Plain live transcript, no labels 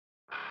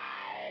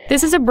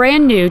This is a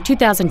brand new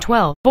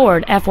 2012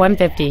 Ford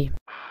F-150.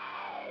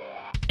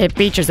 It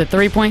features a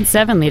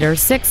 3.7-liter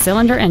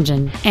six-cylinder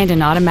engine and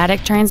an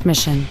automatic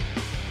transmission.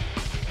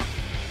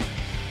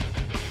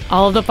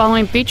 All of the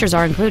following features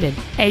are included: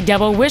 a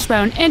double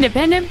wishbone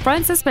independent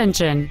front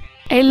suspension,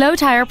 a low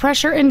tire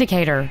pressure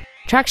indicator,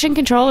 traction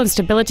control and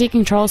stability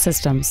control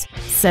systems,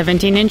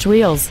 17-inch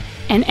wheels,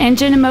 an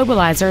engine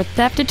immobilizer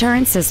theft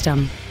deterrent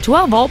system,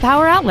 12-volt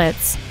power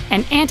outlets,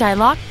 an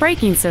anti-lock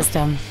braking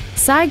system,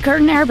 side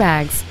curtain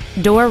airbags,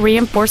 door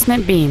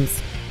reinforcement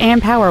beams,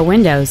 and power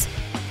windows.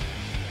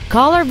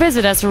 Call or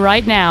visit us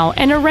right now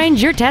and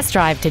arrange your test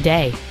drive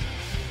today.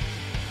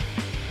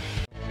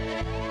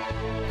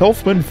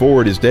 Helfman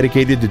Ford is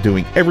dedicated to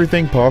doing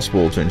everything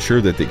possible to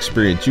ensure that the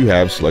experience you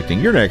have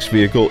selecting your next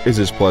vehicle is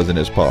as pleasant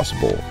as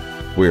possible.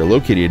 We are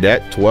located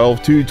at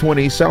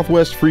 12220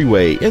 Southwest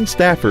Freeway in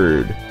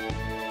Stafford.